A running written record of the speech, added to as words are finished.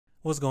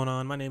What's going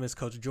on? My name is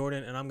Coach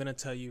Jordan, and I'm going to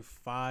tell you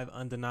 5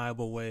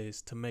 undeniable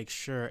ways to make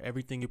sure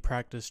everything you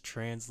practice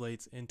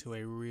translates into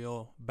a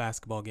real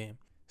basketball game.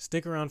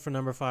 Stick around for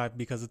number 5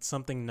 because it's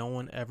something no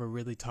one ever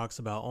really talks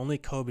about. Only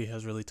Kobe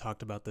has really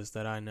talked about this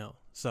that I know.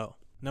 So,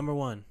 number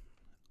 1,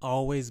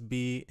 always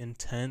be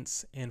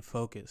intense and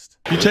focused.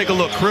 You take a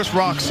look, Chris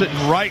Rock sitting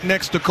right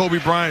next to Kobe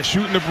Bryant,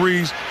 shooting the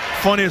breeze,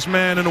 funniest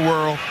man in the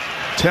world,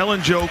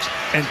 telling jokes,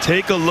 and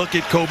take a look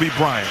at Kobe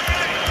Bryant.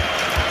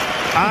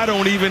 I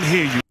don't even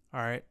hear you. All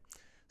right.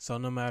 So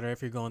no matter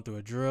if you're going through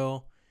a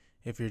drill,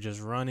 if you're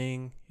just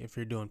running, if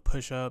you're doing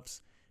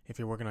push-ups, if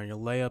you're working on your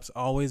layups,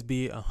 always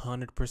be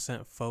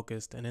 100%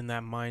 focused and in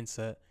that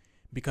mindset,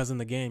 because in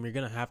the game you're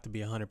going to have to be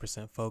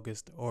 100%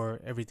 focused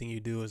or everything you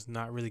do is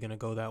not really going to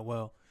go that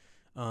well.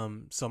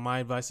 So my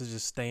advice is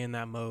just stay in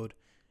that mode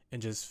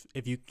and just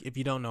if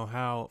you don't know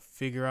how,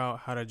 figure out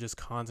how to just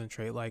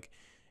concentrate. Like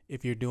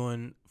if you're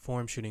doing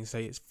form shooting,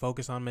 say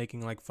focus on making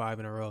like 5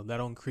 in a row.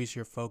 That'll increase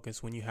your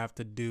focus when you have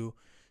to do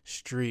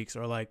streaks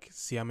or like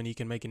see how many you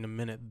can make in a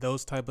minute.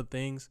 Those type of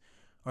things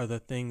are the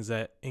things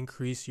that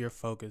increase your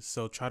focus.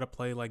 So try to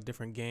play like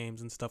different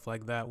games and stuff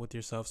like that with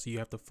yourself so you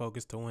have to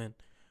focus to win.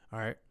 All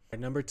right.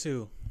 Number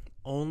 2,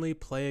 only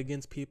play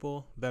against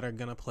people that are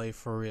gonna play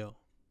for real,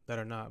 that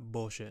are not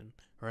bullshitting,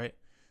 right?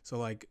 So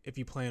like if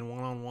you're playing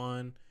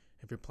 1-on-1,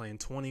 if you're playing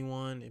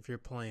 21, if you're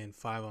playing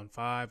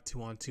 5-on-5,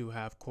 2-on-2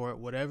 half court,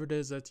 whatever it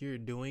is that you're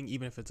doing,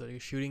 even if it's a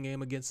shooting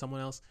game against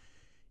someone else,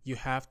 you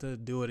have to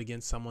do it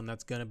against someone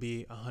that's going to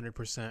be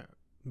 100%,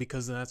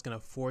 because then that's going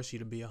to force you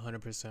to be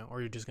 100% or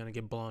you're just going to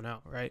get blown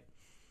out, right?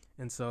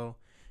 And so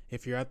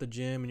if you're at the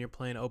gym and you're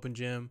playing open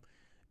gym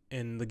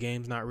and the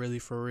game's not really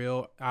for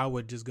real, I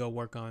would just go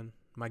work on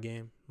my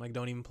game. Like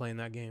don't even play in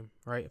that game,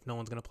 right? If no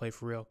one's going to play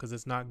for real, because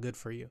it's not good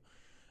for you.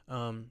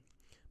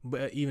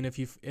 But even if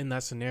you in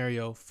that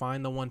scenario,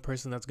 find the one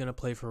person that's going to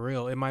play for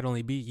real. It might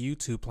only be you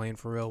two playing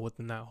for real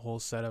within that whole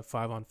set of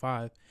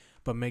 5-on-5,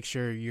 but make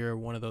sure you're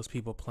one of those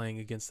people playing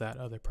against that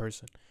other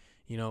person.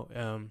 You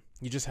know,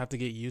 you just have to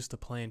get used to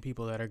playing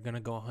people that are going to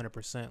go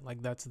 100%.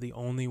 Like that's the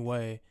only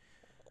way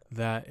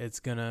that it's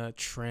going to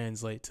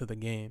translate to the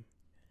game,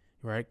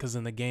 right? Because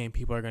in the game,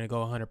 people are going to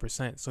go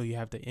 100%. So you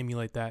have to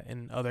emulate that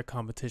in other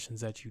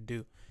competitions that you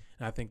do.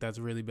 And I think that's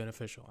really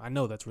beneficial. I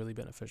know that's really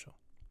beneficial.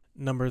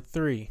 Number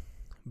 3,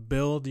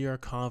 build your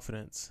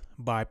confidence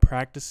by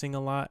practicing a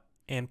lot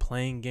and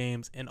playing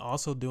games and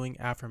also doing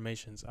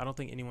affirmations. I don't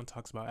think anyone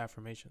talks about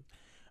affirmations.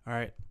 All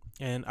right.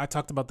 And I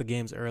talked about the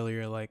games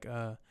earlier, like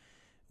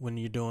when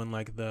you're doing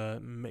like the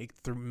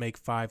make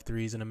 5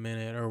 threes in a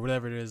minute or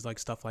whatever it is, like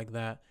stuff like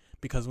that.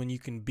 Because when you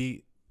can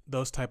beat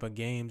those type of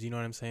games, you know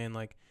what I'm saying?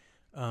 Like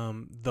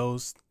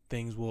those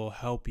things will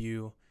help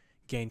you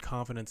gain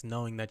confidence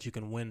knowing that you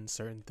can win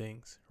certain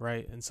things,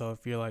 right? And so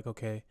if you're like,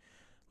 okay,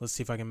 let's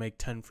see if I can make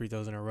 10 free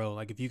throws in a row.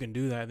 Like if you can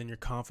do that, then your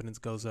confidence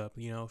goes up.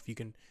 You know, if you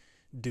can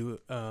do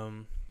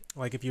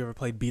like if you ever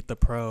played Beat the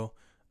Pro,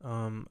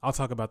 I'll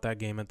talk about that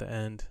game at the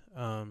end.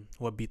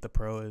 What Beat the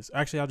Pro is.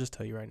 Actually, I'll just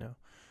tell you right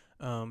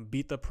now.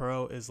 Beat the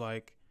Pro is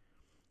like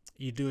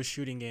you do a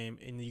shooting game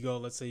and you go,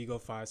 let's say you go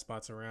 5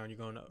 spots around, you're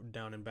going up,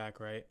 down and back,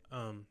 right?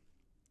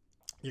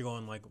 You're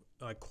going like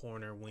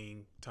corner,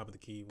 wing, top of the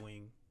key,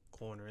 wing,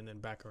 corner, and then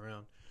back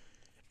around.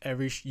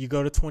 You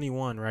go to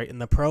 21, right?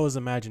 And the pro is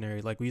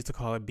imaginary. Like we used to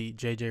call it beat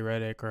JJ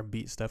Redick or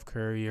beat Steph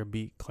Curry or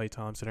beat Klay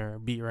Thompson or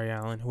beat Ray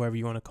Allen, whoever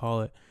you want to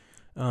call it.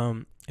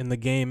 And the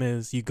game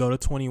is you go to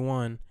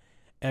 21.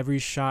 Every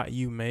shot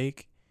you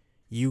make,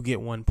 you get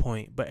 1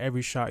 point. But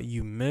every shot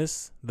you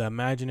miss, the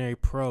imaginary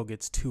pro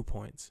gets 2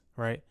 points,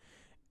 right?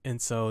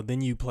 And so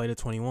then you play to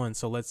 21.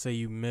 So let's say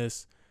you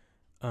miss,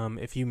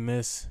 if you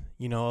miss,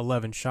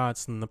 11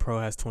 shots, then the pro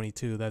has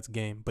 22. That's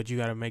game. But you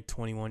got to make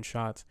 21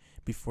 shots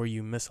before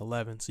you miss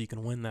 11 so you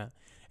can win that.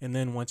 And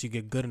then once you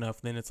get good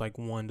enough, then it's like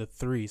 1 to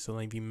 3. So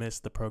like if you miss,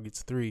 the pro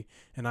gets 3.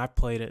 And I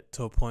played it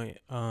to a point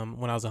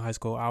when I was in high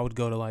school. I would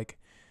go to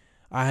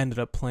I ended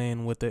up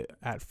playing with it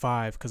at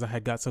 5 because I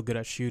had got so good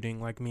at shooting.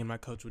 Like me and my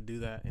coach would do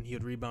that, and he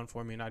would rebound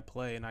for me, and I'd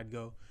play, and I'd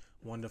go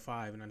 1 to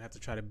 5, and I'd have to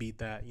try to beat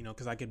that,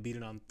 because I could beat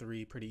it on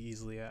 3 pretty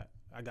easily.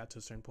 I got to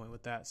a certain point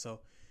with that.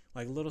 So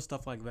like little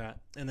stuff like that.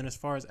 And then as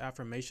far as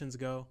affirmations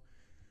go,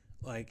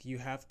 like you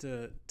have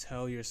to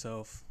tell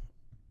yourself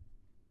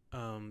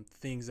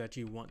things that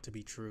you want to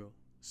be true.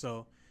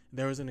 So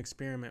there was an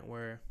experiment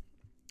where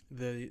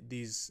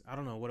these I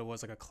don't know what it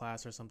was, like a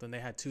class or something, they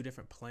had 2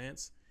 different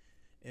plants.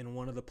 In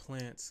one of the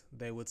plants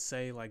they would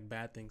say like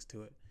bad things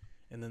to it,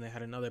 and then they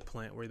had another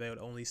plant where they would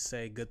only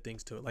say good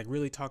things to it, like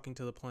really talking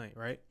to the plant,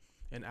 right?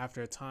 And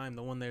after a time,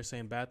 the one they were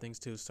saying bad things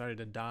to started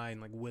to die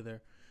and like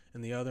wither,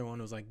 and the other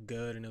one was like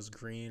good and it was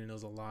green and it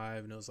was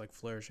alive and it was like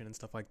flourishing and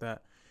stuff like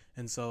that.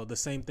 And so the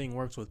same thing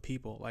works with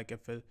people. Like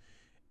if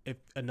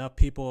enough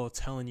people are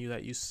telling you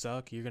that you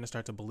suck, you're gonna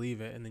start to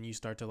believe it, and then you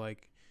start to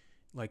like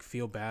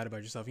feel bad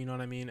about yourself, you know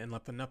what I mean? And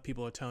if enough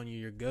people are telling you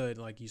you're good,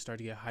 like you start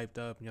to get hyped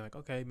up and you're like,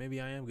 okay, maybe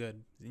I am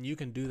good. And you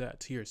can do that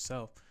to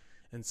yourself.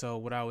 And so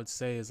what I would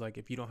say is like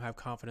if you don't have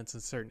confidence in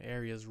certain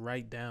areas,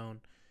 write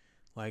down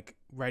Like,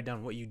 write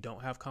down what you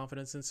don't have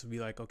confidence in. So be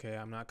like, okay,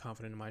 I'm not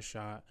confident in my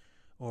shot.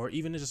 Or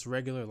even just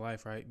regular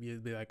life, right?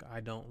 You'd be like,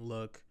 I don't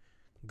look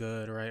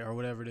good, right? Or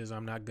whatever it is,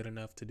 I'm not good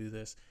enough to do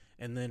this.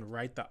 And then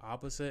write the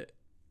opposite,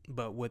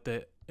 but with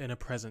it in a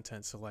present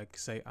tense. So like,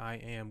 say, I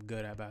am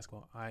good at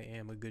basketball. I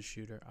am a good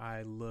shooter.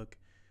 I look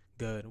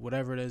good.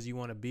 Whatever it is you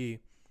want to be.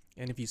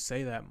 And if you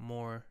say that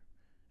more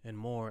and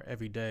more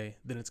every day,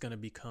 then it's going to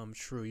become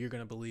true. You're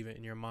going to believe it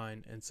in your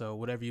mind. And so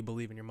whatever you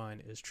believe in your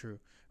mind is true,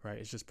 right?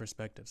 It's just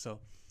perspective. So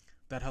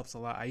that helps a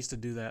lot. I used to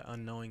do that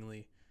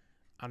unknowingly.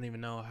 I don't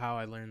even know how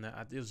I learned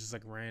that. It was just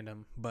like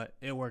random, but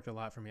it worked a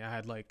lot for me. I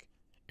had like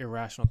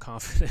irrational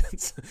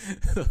confidence.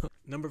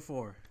 Number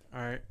 4,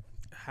 all right,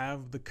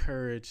 have the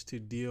courage to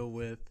deal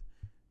with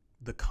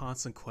the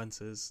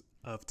consequences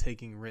of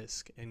taking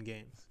risk in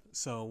games.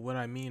 So what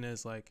I mean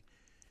is, like,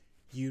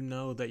 you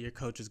know that your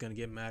coach is going to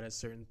get mad at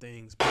certain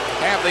things.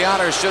 Have the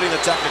honors shooting the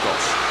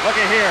technicals. Looky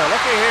here.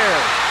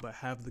 But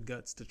have the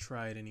guts to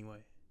try it anyway.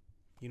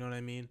 You know what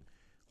I mean?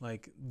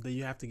 Like,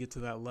 you have to get to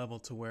that level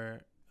to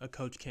where a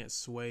coach can't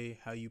sway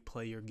how you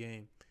play your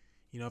game.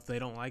 You know, if they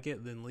don't like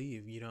it, then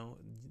leave, you know,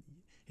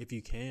 if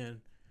you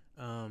can.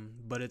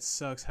 But it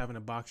sucks having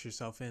to box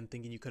yourself in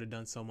thinking you could have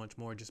done so much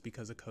more just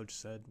because a coach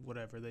said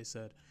whatever they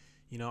said.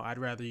 You know, I'd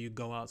rather you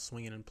go out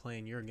swinging and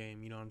playing your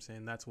game. You know what I'm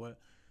saying? That's what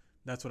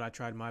I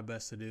tried my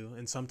best to do.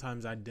 And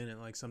sometimes I didn't.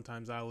 Like,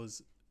 sometimes I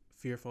was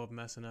fearful of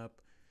messing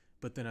up.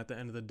 But then at the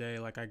end of the day,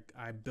 like,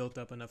 I built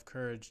up enough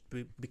courage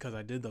because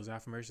I did those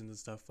affirmations and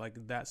stuff.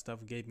 Like, that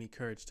stuff gave me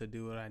courage to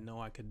do what I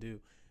know I could do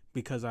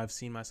because I've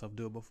seen myself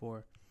do it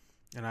before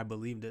and I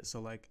believed it.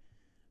 So, like,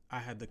 I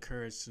had the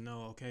courage to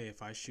know, okay,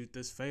 if I shoot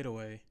this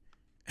fadeaway,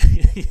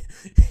 you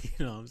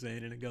know what I'm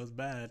saying, and it goes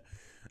bad,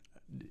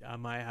 I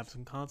might have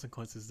some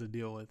consequences to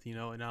deal with, you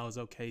know, and I was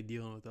okay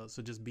dealing with those.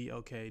 So just be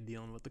okay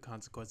dealing with the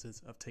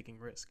consequences of taking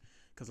risk,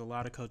 because a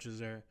lot of coaches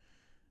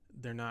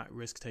they're not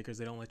risk takers.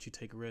 They don't let you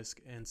take risk.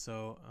 And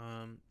so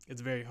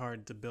it's very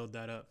hard to build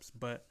that up.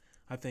 But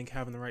I think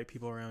having the right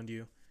people around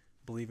you,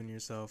 believe in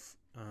yourself,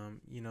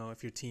 you know,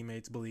 if your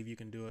teammates believe you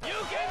can do it,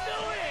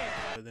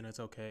 then it's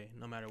okay,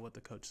 no matter what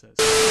the coach says.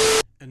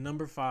 And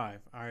number 5,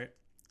 all right,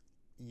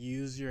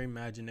 use your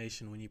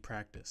imagination when you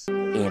practice.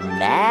 Imagination.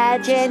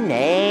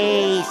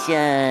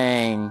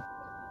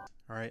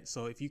 All right,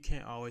 so if you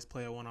can't always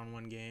play a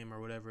one-on-one game or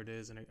whatever it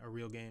is in a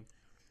real game,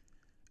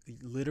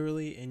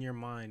 literally in your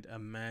mind,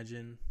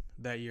 imagine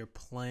that you're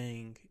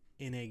playing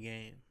in a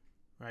game,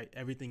 right?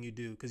 Everything you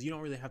do, because you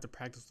don't really have to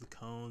practice with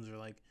cones or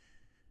like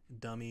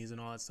dummies and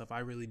all that stuff. I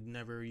really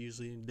never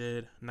usually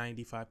did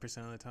 95%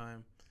 of the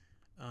time.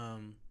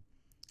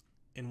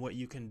 And what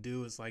you can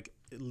do is, like,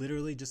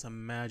 literally just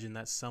imagine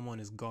that someone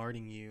is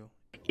guarding you.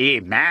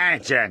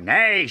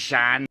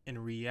 Imagination.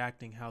 And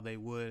reacting how they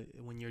would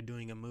when you're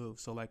doing a move.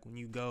 So like when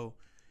you go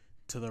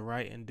to the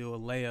right and do a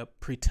layup,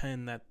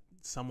 pretend that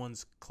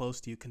someone's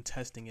close to you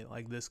contesting it,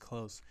 like this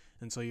close.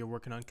 And so you're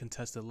working on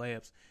contested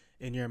layups.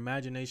 In your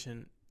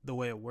imagination, the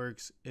way it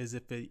works is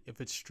if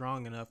it's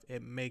strong enough,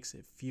 it makes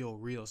it feel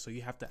real. So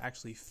you have to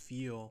actually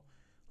feel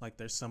like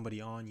there's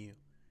somebody on you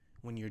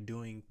when you're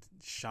doing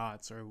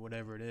shots or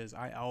whatever it is.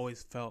 I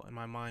always felt in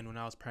my mind when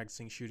I was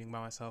practicing shooting by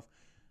myself,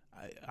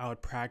 I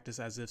would practice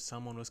as if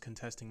someone was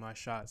contesting my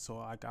shot. So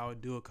like I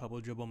would do a couple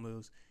of dribble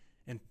moves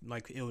and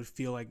like it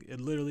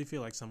literally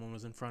feel like someone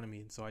was in front of me.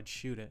 And so I'd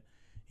shoot it,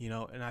 you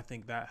know, and I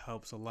think that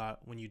helps a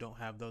lot when you don't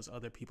have those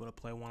other people to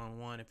play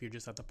one-on-one. If you're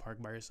just at the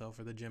park by yourself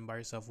or the gym by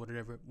yourself,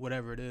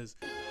 whatever it is.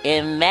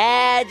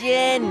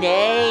 Imagination.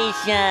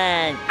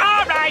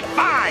 All right,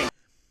 fine.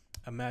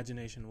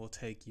 Imagination will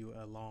take you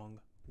a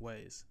long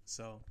ways.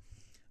 So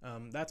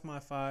that's my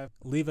 5.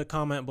 Leave a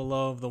comment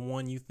below of the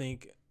one you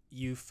think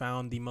you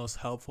found the most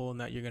helpful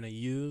and that you're going to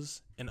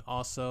use. And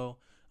also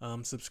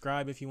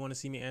subscribe if you want to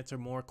see me answer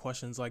more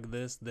questions like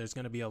this. There's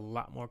going to be a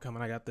lot more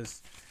coming. I got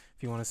this,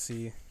 if you want to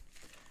see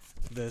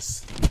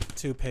this,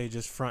 2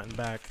 pages front and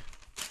back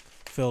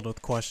filled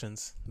with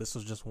questions. This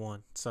was just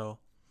one. So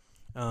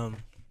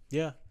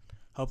yeah,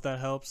 hope that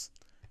helps.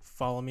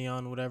 Follow me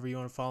on whatever you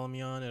want to follow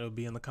me on. It'll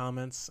be in the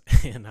comments,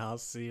 and I'll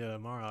see you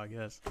tomorrow, I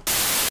guess.